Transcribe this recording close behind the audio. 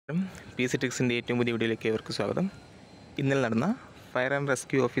PC ടിക്സിൻ്റെ ഏറ്റവും പുതിയ വീഡിയോയിലേക്ക് ഏവർക്കും സ്വാഗതം. ഇന്നലെ നടന്ന ഫയർ ആൻഡ്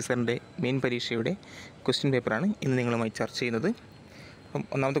റെസ്ക്യൂ ഓഫീസറിൻ്റെ മെയിൻ പരീക്ഷയുടെ ക്വസ്റ്റ്യൻ പേപ്പറാണ് ഇന്ന് നിങ്ങളുമായി ചർച്ച ചെയ്യുന്നത്.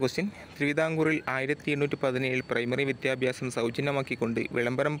 ഒന്നാമത്തെ ക്വസ്റ്റ്യൻ, തിരുവിതാംകൂറിൽ 1817 പ്രൈമറി വിദ്യാഭ്യാസം സൗജന്യമാക്കിക്കൊണ്ട്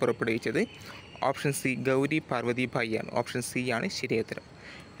വിളംബരം പുറപ്പെടുവിച്ചത് option C Gauri Parvathi ഭായിയാണ്. Option C ആണ് ശരിയായ ഉത്തരം.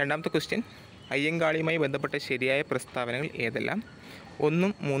 രണ്ടാമത്തെ ക്വസ്റ്റ്യൻ, അയ്യങ്കാളിയുമായി ബന്ധപ്പെട്ട ശരിയായ പ്രസ്താവനകൾ ഏതെല്ലാം?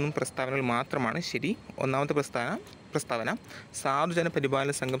 1ഉം 3ഉം പ്രസ്താവനകൾ മാത്രമാണ് ശരി. ഒന്നാമത്തെ പ്രസ്താവന സാധുജന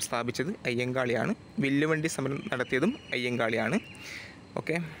പരിപാലന സംഘം സ്ഥാപിച്ചത് അയ്യങ്കാളിയാണ്. വില്ലുവണ്ടി സമരം നടത്തിയതും അയ്യങ്കാളിയാണ്.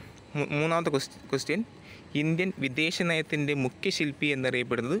 ഓക്കെ. മൂന്നാമത്തെ ക്വസ്റ്റ്യൻ, ഇന്ത്യൻ വിദേശ നയത്തിൻ്റെ മുഖ്യശില്പി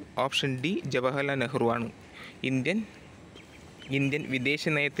എന്നറിയപ്പെടുന്നത് ഓപ്ഷൻ ഡി ജവഹർലാൽ നെഹ്റു ആണ്. ഇന്ത്യൻ വിദേശ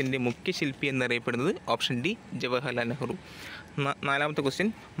നയത്തിൻ്റെ മുഖ്യശില്പി എന്നറിയപ്പെടുന്നത് ഓപ്ഷൻ ഡി ജവഹർലാൽ നെഹ്റു. നാലാമത്തെ ക്വസ്റ്റ്യൻ,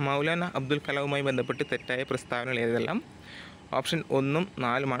 മൗലാന അബ്ദുൽ കലാമുമായി ബന്ധപ്പെട്ട് തെറ്റായ പ്രസ്താവനകൾ ഏതെല്ലാം? ഓപ്ഷൻ 1ഉം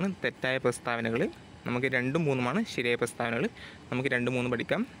 4ഉമാണ് തെറ്റായ പ്രസ്താവനകൾ. നമുക്ക് 2ഉം 3ഉമാണ് ശരിയായ പ്രസ്താവനകൾ. നമുക്ക് 2, 3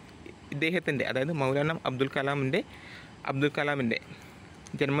 പഠിക്കാം. ഇദ്ദേഹത്തിൻ്റെ, അതായത് മൗലാന അബ്ദുൽ കലാമിൻ്റെ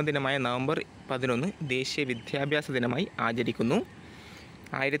ജന്മദിനമായ നവംബർ 11 ദേശീയ വിദ്യാഭ്യാസ ദിനമായി ആചരിക്കുന്നു.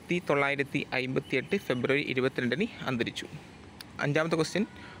 1958 ഫെബ്രുവരി 22 അന്തരിച്ചു. അഞ്ചാമത്തെ ക്വസ്റ്റ്യൻ,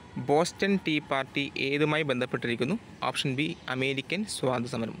 ബോസ്റ്റൺ ടീ പാർട്ടി ഏതുമായി ബന്ധപ്പെട്ടിരിക്കുന്നു? Option B American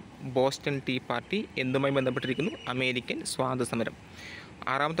സ്വാതന്ത്ര്യസമരം. Boston tea party എന്തുമായി ബന്ധപ്പെട്ടിരിക്കുന്നു? അമേരിക്കൻ സ്വാതന്ത്ര്യസമരം.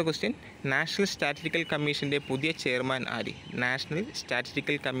 ആറാമത്തെ ക്വസ്റ്റ്യൻ, നാഷണൽ സ്റ്റാറ്റിസ്റ്റിക്കൽ കമ്മീഷൻ്റെ പുതിയ ചെയർമാൻ ആര്? നാഷണൽ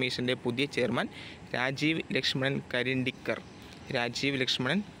സ്റ്റാറ്റിസ്റ്റിക്കൽ കമ്മീഷൻ്റെ പുതിയ ചെയർമാൻ രാജീവ് ലക്ഷ്മണൻ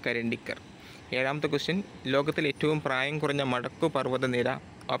കരിണ്ടിക്കർ. ഏഴാമത്തെ ക്വസ്റ്റ്യൻ, ലോകത്തിൽ ഏറ്റവും പ്രായം കുറഞ്ഞ മടക്കു പർവ്വതനിര?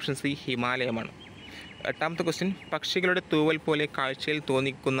 Option C ഹിമാലയമാണ്. എട്ടാമത്തെ ക്വസ്റ്റ്യൻ, പക്ഷികളുടെ തൂവൽ പോലെ കാഴ്ചയിൽ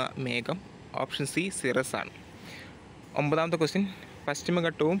തോന്നിക്കുന്ന മേഘം? ഓപ്ഷൻ സി സിറസ് ആണ്. ഒമ്പതാമത്തെ ക്വസ്റ്റ്യൻ,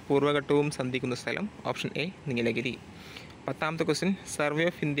 പശ്ചിമഘട്ടവും പൂർവ്വഘട്ടവും സന്ധിക്കുന്ന സ്ഥലം? Option A Nilgiri. പത്താമത്തെ ക്വസ്റ്റ്യൻ, സർവേ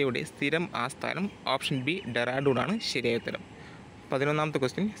ഓഫ് ഇന്ത്യയുടെ സ്ഥിരം ആസ്ഥാനം? ഓപ്ഷൻ ബി ഡെറാഡൂൺ ആണ് ശരിയായ ഉത്തരം. 11ാമത്തെ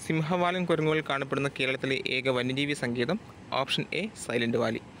ക്വസ്റ്റ്യൻ, സിംഹവാലൻ കുരങ്ങുകൾ കാണപ്പെടുന്ന കേരളത്തിലെ ഏക വന്യജീവി സങ്കേതം? Option A silent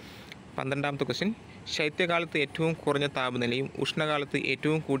Valley. 12ാമത്തെ question, ശൈത്യകാലത്ത് ഏറ്റവും കുറഞ്ഞ താപനിലയും ഉഷ്ണകാലത്ത്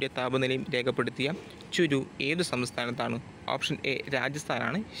ഏറ്റവും കൂടിയ താപനിലയും രേഖപ്പെടുത്തിയ ചുരു ഏതു സംസ്ഥാനത്താണ്? ഓപ്ഷൻ എ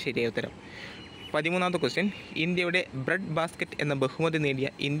രാജസ്ഥാനാണ് ശരിയായ ഉത്തരം. 13ാമത്തെ ക്വസ്റ്റ്യൻ, ഇന്ത്യയുടെ ബ്രെഡ് ബാസ്ക്കറ്റ് എന്ന ബഹുമതി നേടിയ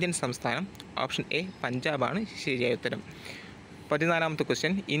ഇന്ത്യൻ സംസ്ഥാനം? ഓപ്ഷൻ എ പഞ്ചാബാണ് ശരിയായ ഉത്തരം. 14ാമത്തെ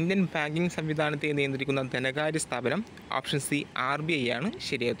ക്വസ്റ്റ്യൻ, ഇന്ത്യൻ ബാങ്കിംഗ് സംവിധാനത്തെ നിയന്ത്രിക്കുന്ന ധനകാര്യ സ്ഥാപനം? ഓപ്ഷൻ സി RBI ആണ്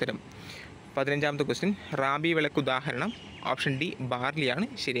ശരിയായ ഉത്തരം. 15ാമത്തെ ക്വസ്റ്റ്യൻ, റാബി വിളക്ക് ഉദാഹരണം? ഓപ്ഷൻ ഡി ബാർലിയാണ്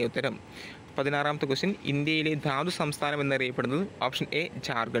ശരിയായ ഉത്തരം. 16ാമത്തെ ക്വസ്റ്റ്യൻ, ഇന്ത്യയിലെ ധാതു സംസ്ഥാനം എന്നറിയപ്പെടുന്നത്? Option A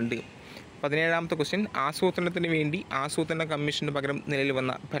Jharkhand. 17ാമത്തെ ക്വസ്റ്റ്യൻ, ആസൂത്രണത്തിന് വേണ്ടി ആസൂത്രണ കമ്മീഷന് പകരം നിലവിൽ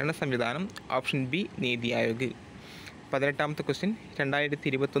വന്ന ഭരണ സംവിധാനം? Option B NITI Aayog. 18ാമത്തെ question,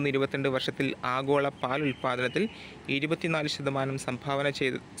 2021-22 വർഷത്തിൽ ആഗോള പാൽ ഉൽപ്പാദനത്തിൽ 24%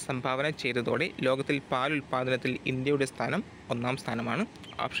 സംഭാവന ചെയ്തതോടെ ലോകത്തിൽ പാൽ ഉൽപ്പാദനത്തിൽ ഇന്ത്യയുടെ സ്ഥാനം 1ാം സ്ഥാനമാണ്.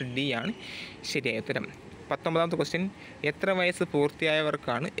 ഓപ്ഷൻ ഡി ആണ് ശരിയായ ഉത്തരം. 19ാമത്തെ ക്വസ്റ്റ്യൻ, എത്ര വയസ്സ്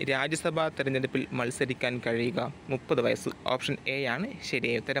പൂർത്തിയായവർക്കാണ് രാജ്യസഭാ തെരഞ്ഞെടുപ്പിൽ മത്സരിക്കാൻ കഴിയുക? 30 വയസ്സ്. ഓപ്ഷൻ എ ആണ്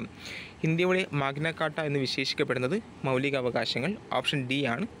ശരിയായ ഉത്തരം. ഇന്ത്യയുടെ മാഗ്ന കാർട്ട എന്ന് വിശേഷിക്കപ്പെടുന്നത് മൗലികാവകാശങ്ങൾ? ഓപ്ഷൻ ഡി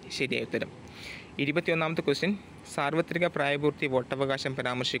ആണ് ശരിയായ ഉത്തരം. 21ാമത്തെ ക്വസ്റ്റ്യൻ, സാർവത്രിക പ്രായപൂർത്തി വോട്ടവകാശം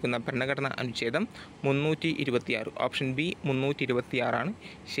പരാമർശിക്കുന്ന ഭരണഘടനാ അനുച്ഛേദം 326. ഓപ്ഷൻ ബി 326 ആണ്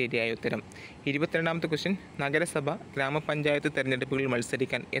ശരിയായ ഉത്തരം. 22ാമത്തെ ക്വസ്റ്റ്യൻ, നഗരസഭ ഗ്രാമപഞ്ചായത്ത് തെരഞ്ഞെടുപ്പുകളിൽ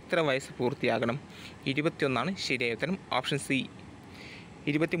മത്സരിക്കാൻ എത്ര വയസ്സ് പൂർത്തിയാകണം? 21 ആണ് ശരിയായ ഉത്തരം. Option C.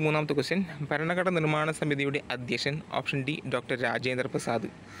 23ാമത്തെ ക്വസ്റ്റ്യൻ, ഭരണഘടനാ നിർമ്മാണ സമിതിയുടെ അധ്യക്ഷൻ? Option D doctor Rajendra Prasad.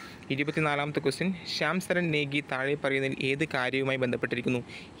 24ാമത്തെ question, Shyam Saran Negi താഴെ പറയുന്നതിൽ ഏത് കാര്യവുമായി ബന്ധപ്പെട്ടിരിക്കുന്നു?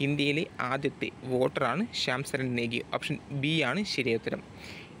 ഇന്ത്യയിലെ ആദ്യത്തെ വോട്ടറാണ് ശ്യാം സരൺ നേഗി. ഓപ്ഷൻ ബി ആണ് ശരിയായ ഉത്തരം.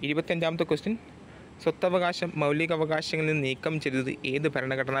 25ാമത്തെ ക്വസ്റ്റ്യൻ, സ്വത്തവകാശം മൗലികാവകാശങ്ങളിൽ നിന്ന് നീക്കം ചെയ്തത് ഏത്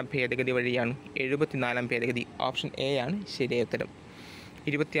ഭരണഘടനാ ഭേദഗതി വഴിയാണ്? 74ാം ഭേദഗതി. ഓപ്ഷൻ എ ആണ് ശരിയായ ഉത്തരം.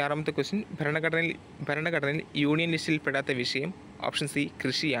 26ാമത്തെ ക്വസ്റ്റ്യൻ, ഭരണഘടനയിൽ യൂണിയൻ ലിസ്റ്റിൽ പെടാത്ത വിഷയം? ഓപ്ഷൻ സി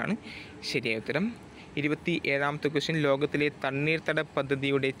കൃഷിയാണ് ശരിയായ ഉത്തരം. 27ാമത്തെ ക്വസ്റ്റ്യൻ, ലോകത്തിലെ തണ്ണീർത്തട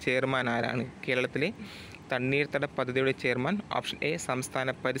പദ്ധതിയുടെ ചെയർമാൻ ആരാണ്? കേരളത്തിലെ തണ്ണീർത്തട പദ്ധതിയുടെ ചെയർമാൻ? ഓപ്ഷൻ എ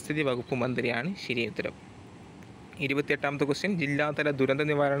സംസ്ഥാന പരിസ്ഥിതി വകുപ്പ് മന്ത്രിയാണ് ശരിയായ ഉത്തരം. 28ാമത്തെ ക്വസ്റ്റ്യൻ, ജില്ലാതല ദുരന്ത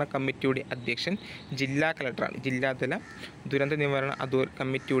നിവാരണ കമ്മിറ്റിയുടെ അധ്യക്ഷൻ? ജില്ലാ കളക്ടറാണ്. ജില്ലാതല ദുരന്ത നിവാരണ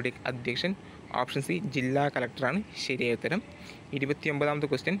കമ്മിറ്റിയുടെ അധ്യക്ഷൻ? ഓപ്ഷൻ സി ജില്ലാ കളക്ടറാണ് ശരിയായ ഉത്തരം. 29ാമത്തെ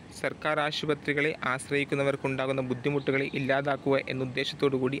ക്വസ്റ്റ്യൻ, സർക്കാർ ആശുപത്രികളെ ആശ്രയിക്കുന്നവർക്കുണ്ടാകുന്ന ബുദ്ധിമുട്ടുകളെ ഇല്ലാതാക്കുക എന്ന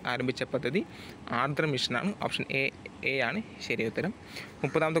ഉദ്ദേശത്തോടു കൂടി ആരംഭിച്ച പദ്ധതി ആർദ്ര മിഷനാണ്. ഓപ്ഷൻ എ ആണ് ശരിയായ ഉത്തരം.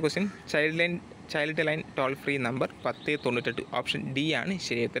 30ാമത്തെ question, child line toll free number 1098. Option D ആണ്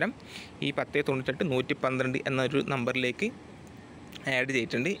ശരിയായ ഉത്തരം. ഈ 1098 112 എന്നൊരു നമ്പറിലേക്ക് ആഡ്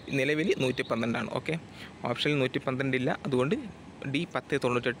ചെയ്തിട്ടുണ്ട്. നിലവിൽ 112 ആണ്. ഓക്കെ, ഓപ്ഷനിൽ 112 ഇല്ല, അതുകൊണ്ട് ഡി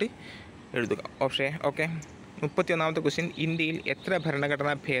 1098 എഴുതുക. Option okay. 31ാമത്തെ ക്വസ്റ്റ്യൻ, ഇന്ത്യയിൽ എത്ര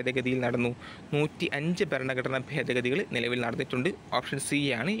ഭരണഘടനാ ഭേദഗതിയിൽ നടന്നു? 105 ഭരണഘടനാ ഭേദഗതികൾ നിലവിൽ നടന്നിട്ടുണ്ട്. ഓപ്ഷൻ സി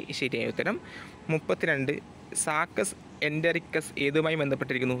ആണ് ശരിയായ ഉത്തരം. 32, സാക്കസ് എൻഡറിക്കസ് ഏതുമായി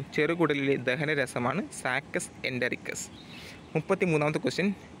ബന്ധപ്പെട്ടിരിക്കുന്നു? ചെറുകുടലിലെ ദഹനരസമാണ് സാക്കസ് എൻഡറിക്കസ്. 33ാമത്തെ ക്വസ്റ്റ്യൻ,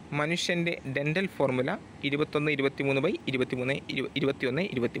 മനുഷ്യൻ്റെ ഡെൻ്റൽ ഫോർമുല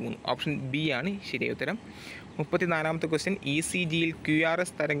 21-23/21-21-23. ഓപ്ഷൻ ബി ആണ് ശരിയായ ഉത്തരം. 34ാമത്തെ ക്വസ്റ്റ്യൻ, ECGയിൽ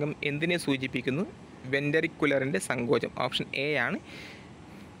QRS തരംഗം എന്തിനെ സൂചിപ്പിക്കുന്നു? വെൻട്രിക്കുലറിൻ്റെ സങ്കോചം. ഓപ്ഷൻ എ ആണ്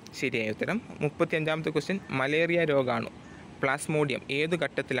ശരിയായ ഉത്തരം. 35ാമത്തെ ക്വസ്റ്റ്യൻ, മലേറിയ രോഗാണു പ്ലാസ്മോഡിയം ഏതു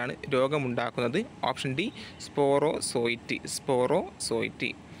ഘട്ടത്തിലാണ് രോഗമുണ്ടാക്കുന്നത്? Option D, സ്പോറോസോയിറ്റ്.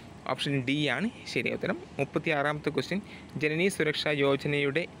 ഓപ്ഷൻ ഡി ആണ് ശരിയായ ഉത്തരം. 36ാമത്തെ ക്വസ്റ്റ്യൻ, ജനനി സുരക്ഷാ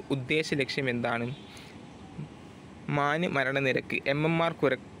യോജനയുടെ ഉദ്ദേശ ലക്ഷ്യം എന്താണ്? മാന് മരണനിരക്ക് MMR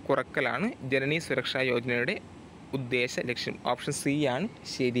കുറക്കലാണ് ജനനി സുരക്ഷാ യോജനയുടെ ഉദ്ദേശ ലക്ഷ്യം. ഓപ്ഷൻ സി ആണ്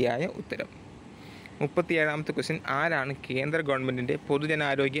ശരിയായ ഉത്തരം. 37ാമത്തെ ക്വസ്റ്റ്യൻ, ആരാണ് കേന്ദ്ര ഗവൺമെൻറ്റിൻ്റെ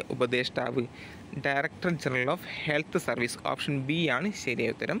പൊതുജനാരോഗ്യ ഉപദേഷ്ടാവ്? Director general of health service. Option B ആണ്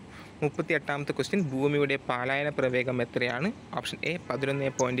ശരിയായ ഉത്തരം. 38ാമത്തെ ക്വസ്റ്റ്യൻ, ഭൂമിയുടെ പാലായന പ്രവേഗം എത്രയാണ്? ഓപ്ഷൻ എ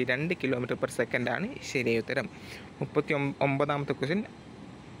 11.2 km/s ആണ് ശരിയായ ഉത്തരം. 39ാമത്തെ ക്വസ്റ്റ്യൻ,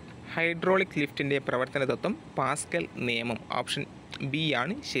 ഹൈഡ്രോളിക് ലിഫ്റ്റിൻ്റെ പ്രവർത്തന തത്വം പാസ്കൽ നിയമം. ഓപ്ഷൻ ബി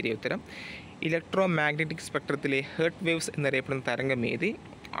ആണ് ശരിയായ ഉത്തരം. ഇലക്ട്രോ മാഗ്നറ്റിക് സ്പെക്ട്രത്തിലെ ഹെർട്ട് വേവ്സ് എന്നറിയപ്പെടുന്ന തരംഗം ഏത്?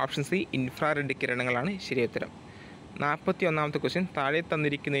 ഓപ്ഷൻ സി, ഇൻഫ്രാറെഡ് കിരണങ്ങളാണ് ശരിയായ ഉത്തരം. 41ാമത്തെ ക്വസ്റ്റ്യൻ, താഴെ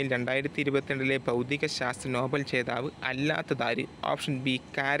തന്നിരിക്കുന്നതിൽ 2022 ഭൗതിക ശാസ്ത്ര നോബൽ ജേതാവ് അല്ലാത്തതാര്? ഓപ്ഷൻ ബി,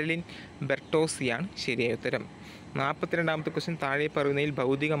 കാരലിൻ ബെർട്ടോസിയാണ് ശരിയായ ഉത്തരം. 42ാമത്തെ ക്വസ്റ്റ്യൻ, താഴെ പറയുന്നതിൽ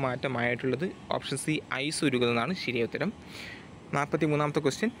ഭൗതിക മാറ്റമായിട്ടുള്ളത്? ഓപ്ഷൻ സി, ഐസ് ഉരുകുന്നതാണ് ശരിയായ ഉത്തരം. 43ാമത്തെ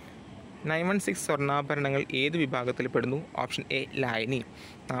ക്വസ്റ്റ്യൻ, 916 സ്വർണ്ണാഭരണങ്ങൾ ഏത് വിഭാഗത്തിൽ പെടുന്നു? ഓപ്ഷൻ എ, ലായനി.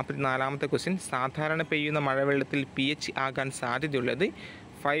 44ാമത്തെ ക്വസ്റ്റ്യൻ, സാധാരണ പെയ്യുന്ന മഴവെള്ളത്തിൽ pH ആകാൻ സാധ്യതയുള്ളത്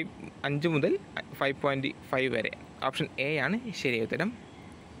 5 മുതൽ 5.5 വരെ. ഓപ്ഷൻ എ ആണ് ശരിയായ ഉത്തരം.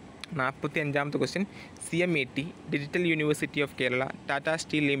 45ാമത്തെ question, CMAT, digital university of Kerala, Tata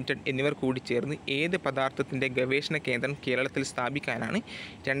steel limited എന്നിവർ കൂടിച്ചേർന്ന് ഏത് പദാർത്ഥത്തിൻ്റെ ഗവേഷണ കേന്ദ്രം കേരളത്തിൽ സ്ഥാപിക്കാനാണ്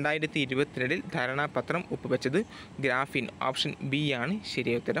 2022 ധാരണാപത്രം ഒപ്പുവെച്ചത്? ഗ്രാഫീൻ. ഓപ്ഷൻ ബി ആണ്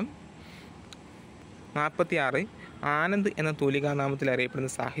ശരിയായ ഉത്തരം. 46, ആനന്ദ് എന്ന തൂലികാനാമത്തിൽ അറിയപ്പെടുന്ന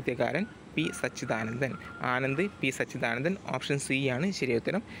സാഹിത്യകാരൻ? P Sachidanandan. Anand P Sachidanandan. Option C ആണ് ശരിയായ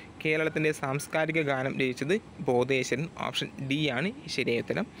ഉത്തരം. കേരളത്തിൻ്റെ സാംസ്കാരിക ഗാനം രചിച്ചത്? ബോധേശ്വരൻ. ഓപ്ഷൻ ഡി ആണ് ശരിയായ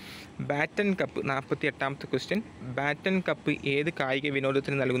ഉത്തരം. Baton cup. 48ാമത്തെ question, baton cup ഏത് കായിക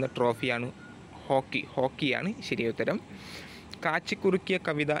വിനോദത്തിന് നൽകുന്ന ട്രോഫിയാണ്? ഹോക്കിയാണ് ശരിയായ ഉത്തരം. കാച്ചിക്കുറുക്കിയ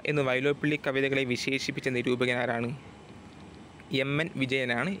കവിത എന്ന് വൈലോപ്പിള്ളി കവിതകളെ വിശേഷിപ്പിച്ച നിരൂപകനാരാണ്? MN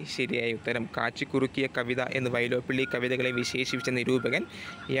വിജയനാണ് ശരിയായ ഉത്തരം. കാച്ചിക്കുറുക്കിയ കവിത എന്ന് വൈലോപ്പിള്ളി കവിതകളെ വിശേഷിപ്പിച്ച നിരൂപകൻ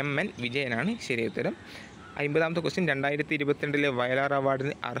MN വിജയനാണ് ശരിയായ ഉത്തരം. 50ാമത്തെ ക്വസ്റ്റ്യൻ, 2022 വയലാർ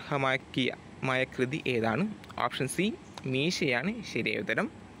അവാർഡിന് അർഹമായ കൃതി ഏതാണ്? ഓപ്ഷൻ സി, മീശയാണ് ശരിയായ ഉത്തരം.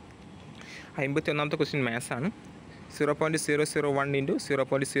 51ാമത്തെ ക്വസ്റ്റ്യൻ മാത്സ് ആണ്. 0.001 ×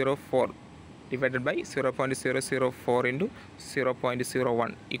 0.04 divided by 0.004 ×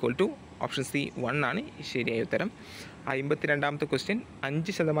 0.01 equal to option C 1 ആണ് ശരിയായ ഉത്തരം. 52ാമത്തെ ക്വസ്റ്റ്യൻ,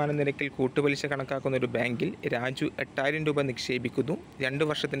 5% നിരക്കിൽ കൂട്ടുപലിശ കണക്കാക്കുന്ന ഒരു ബാങ്കിൽ രാജു 8000 രൂപ നിക്ഷേപിക്കുന്നു. 2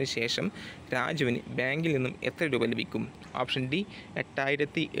 വർഷത്തിന് ശേഷം രാജുവിന് ബാങ്കിൽ നിന്നും എത്ര രൂപ ലഭിക്കും? ഓപ്ഷൻ ഡി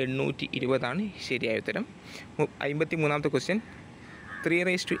 8820 ആണ് ശരിയായ ഉത്തരം. 53ാമത്തെ ക്വസ്റ്റ്യൻ,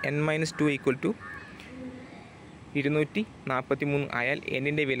 3n-2 = 243 ആയാൽ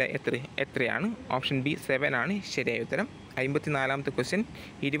എന്നിൻ്റെ വില എത്രയാണ്? ഓപ്ഷൻ ബി 7 ആണ് ശരിയായ ഉത്തരം. 54ാമത്തെ ക്വസ്റ്റ്യൻ,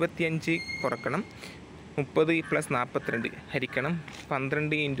 25 കുറക്കണം 30 + 42 ഹരിക്കണം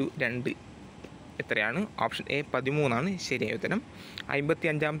 12 × 2 എത്രയാണ്? ഓപ്ഷൻ എ 13 ആണ് ശരിയായ ഉത്തരം.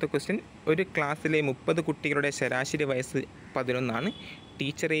 55ാമത്തെ ക്വസ്റ്റ്യൻ, ഒരു ക്ലാസ്സിലെ 30 കുട്ടികളുടെ ശരാശരി വയസ്സ് 11 ആണ്.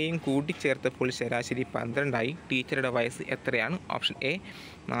 ടീച്ചറെയും കൂട്ടിച്ചേർത്തപ്പോൾ ശരാശരി 12 ആയി. ടീച്ചറുടെ വയസ്സ് എത്രയാണ്? ഓപ്ഷൻ എ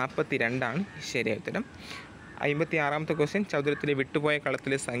 42 ആണ് ശരിയായ ഉത്തരം. 56ാമത്തെ ക്വസ്റ്റ്യൻ, ചതുരത്തിലെ വിട്ടുപോയ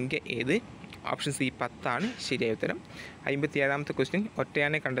കളത്തിലെ സംഖ്യ ഏത്? ഓപ്ഷൻ സി 10 ആണ് ശരിയായ ഉത്തരം. 57ാമത്തെ ക്വസ്റ്റ്യൻ,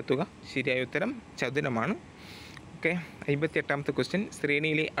 ഒറ്റയാനെ കണ്ടെത്തുക. ശരിയായ ഉത്തരം ചതുരമാണ്. ഓക്കെ. 58ാമത്തെ ക്വസ്റ്റ്യൻ,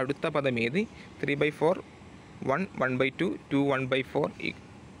 ശ്രേണിയിലെ അടുത്ത പദം ഏത്? 3/4, 1, 1/2, 2, 1/4.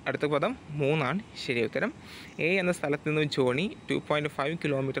 അടുത്ത പദം 3 ആണ് ശരിയായ ഉത്തരം. എ എന്ന സ്ഥലത്ത് നിന്ന് ജോണി 2.5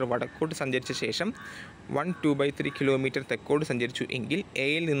 കിലോമീറ്റർ വടക്കോട്ട് സഞ്ചരിച്ച ശേഷം 2/3 കിലോമീറ്റർ തെക്കോട്ട് സഞ്ചരിച്ചു എങ്കിൽ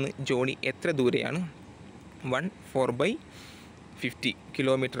എയിൽ നിന്ന് ജോണി എത്ര ദൂരെയാണ്? 4/50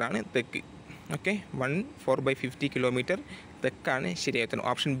 കിലോമീറ്ററാണ് തെക്ക്. ഓക്കെ, 4/50 കിലോമീറ്റർ തെക്കാണ് ശരിയായ ഉത്തരം.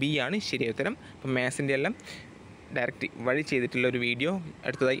 ഓപ്ഷൻ ബി ആണ് ശരിയായ ഉത്തരം. അപ്പം മാത്സിൻ്റെ എല്ലാം ഡയറക്റ്റ് വഴി ചെയ്തിട്ടുള്ള ഒരു വീഡിയോ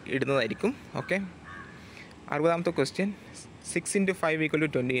അടുത്തതായി ഇടുന്നതായിരിക്കും. ഓക്കെ. 60ാമത്തെ ക്വസ്റ്റ്യൻ, 6 × 5 =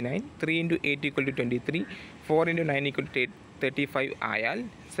 29, 3 × 8 = 23, 4 × 9 = 35 ആയാൽ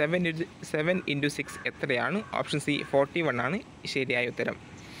 7 ഇൻറ്റു 6 എത്രയാണ്? ഓപ്ഷൻ സി 41 ആണ് ശരിയായ ഉത്തരം.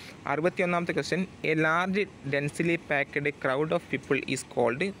 61ാമത്തെ question, A large densely packed crowd of people is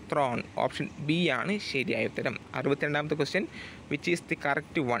called thrown. Option B ആണ് ശരിയായ ഉത്തരം. 62ാമത്തെ question, which is the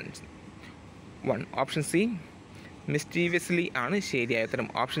correct one? Option C മിസ്റ്റീവിയസ്ലി ആണ് ശരിയായ ഉത്തരം.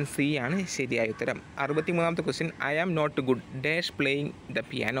 ഓപ്ഷൻ സി ആണ് ശരിയായ ഉത്തരം. 63ാമത്തെ question, I am not good dash playing the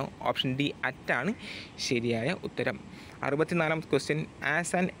piano. Option D അറ്റാണ് ശരിയായ ഉത്തരം. 64ാമത്തെ question,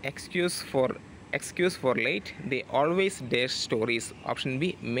 as an excuse four late they always dash stories. Option B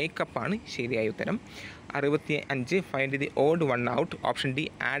makeup ആണ് ശരിയായ ഉത്തരം. 65, find the odd one out. Option D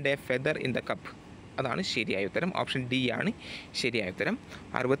add A feather in the cup. അതാണ് ശരിയായ ഉത്തരം. Option D ആണ് ശരിയായ ഉത്തരം.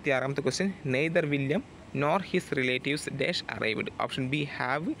 66ാമത്തെ question, neither William nor his relatives dash arrived. Option B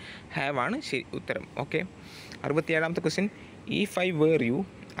have ആണ് ഉത്തരം. Okay. 67ാമത്തെ question, if I where U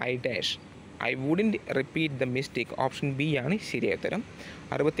I dash I wouldn't repeat the mistake. Option B ആണ് ശരിയായ ഉത്തരം.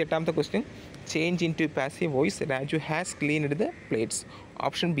 68ാമത്തെ question, change in to passive voice Raju has cleaned the plates.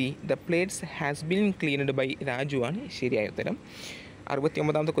 Option B the plates has been cleaned by Raju ആണ് ശരിയായ ഉത്തരം.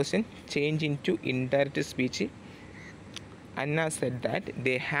 69ാമത്തെ question, change in to indirect speech Anna said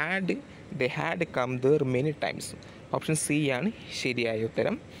that they had come there many times. Option C ആണ് ശരിയായ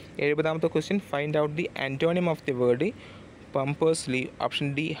ഉത്തരം. 70ാമത്തെ question, find out the antonym of the word പംപേഴ്സ്ലി. Option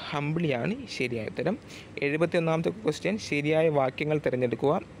D humbly ആണ് ശരിയായ ഉത്തരം. 71ാമത്തെ question, ശരിയായ വാക്യങ്ങൾ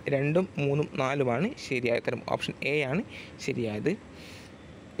തിരഞ്ഞെടുക്കുക. 2, 3, 4 ശരിയായ ഉത്തരം. ഓപ്ഷൻ എ ആണ് ശരിയായത്.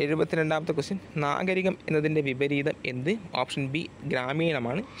 72ാമത്തെ ക്വസ്റ്റ്യൻ, നാഗരികം എന്നതിൻ്റെ വിപരീതം എന്ത്? ഓപ്ഷൻ ബി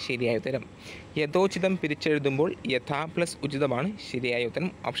ഗ്രാമീണമാണ് ശരിയായ ഉത്തരം. യഥോചിതം പിരിച്ചെഴുതുമ്പോൾ യഥാ പ്ലസ് ഉചിതമാണ് ശരിയായ ഉത്തരം.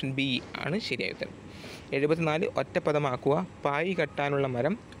 ഓപ്ഷൻ ബി ആണ് ശരിയായ ഉത്തരം. 74, ഒറ്റപ്പദമാക്കുക. പായി കെട്ടാനുള്ള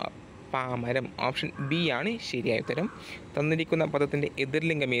മരം പാമരം. ഓപ്ഷൻ ബി ആണ് ശരിയായ ഉത്തരം. തന്നിരിക്കുന്ന പദത്തിൻ്റെ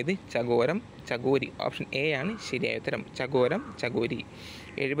എതിർലിംഗം ഏത്? ചകോരം ചകോരി. ഓപ്ഷൻ എ ആണ് ശരിയായ ഉത്തരം. ചകോരം ചകോരി.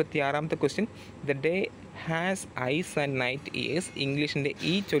 76ാമത്തെ question, the day has ice and night years. ഇംഗ്ലീഷിൻ്റെ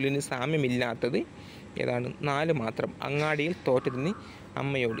ഈ ചൊല്ലിന് സാമ്യമില്ലാത്തത് ഏതാണ്? 4 മാത്രം. അങ്ങാടിയിൽ തോറ്റതിന്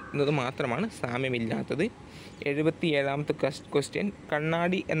അമ്മയോട് എന്നത് മാത്രമാണ് സാമ്യമില്ലാത്തത്. 77ാമത്തെ ക്വസ്റ്റ്യൻ,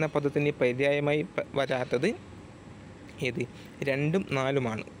 കണ്ണാടി എന്ന പദത്തിന് പര്യായമായി വരാത്തത് ഏത്? 2ഉം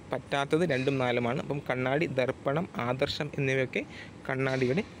 4ഉമാണ്. പറ്റാത്തത് 2ഉം 4ഉമാണ്. അപ്പം കണ്ണാടി, ദർപ്പണം, ആദർശം എന്നിവയൊക്കെ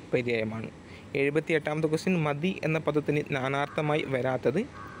കണ്ണാടിയുടെ പര്യായമാണ്. 78ാമത്തെ ക്വസ്റ്റ്യൻ, മതി എന്ന പദത്തിന് നാനാർത്ഥമായി വരാത്തത്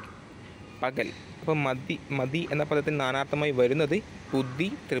പകൽ. അപ്പം മതി എന്ന പദത്തിന് നാനാർത്ഥമായി വരുന്നത് ബുദ്ധി,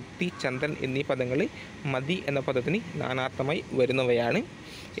 തൃപ്തി, ചന്ദ്രൻ എന്നീ പദങ്ങൾ മതി എന്ന പദത്തിന് നാനാർത്ഥമായി വരുന്നവയാണ്.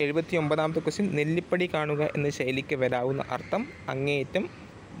 79ാമത്തെ ക്വസ്റ്റ്യൻ, നെല്ലിപ്പടി കാണുക എന്ന ശൈലിക്ക് വരാവുന്ന അർത്ഥം അങ്ങേയറ്റം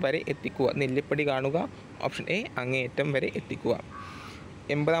വരെ എത്തിക്കുക. നെല്ലിപ്പടി കാണുക. ഓപ്ഷൻ എ അങ്ങേയറ്റം വരെ എത്തിക്കുക.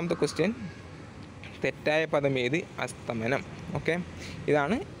 80ാമത്തെ ക്വസ്റ്റ്യൻ, തെറ്റായ പദം ഏത്? അസ്തമനം. ഓക്കെ,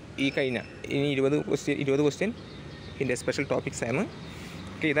 ഇതാണ് ഈ കഴിഞ്ഞ ഇനി 20 ക്വസ്റ്റ്യൻ ഇതിൻ്റെ സ്പെഷ്യൽ ടോപ്പിക്സ് ആണ്.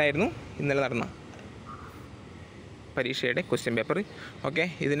 ഓക്കെ, ഇതായിരുന്നു ഇന്നലെ നടന്ന പരീക്ഷയുടെ ക്വസ്റ്റ്യൻ പേപ്പർ. ഓക്കെ,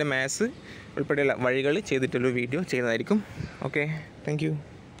 ഇതിൻ്റെ മാത്സ് ഉൾപ്പെടെയുള്ള വഴികൾ ചെയ്തിട്ടുള്ളൊരു വീഡിയോ ചെയ്യുന്നതായിരിക്കും. Okay, thank you.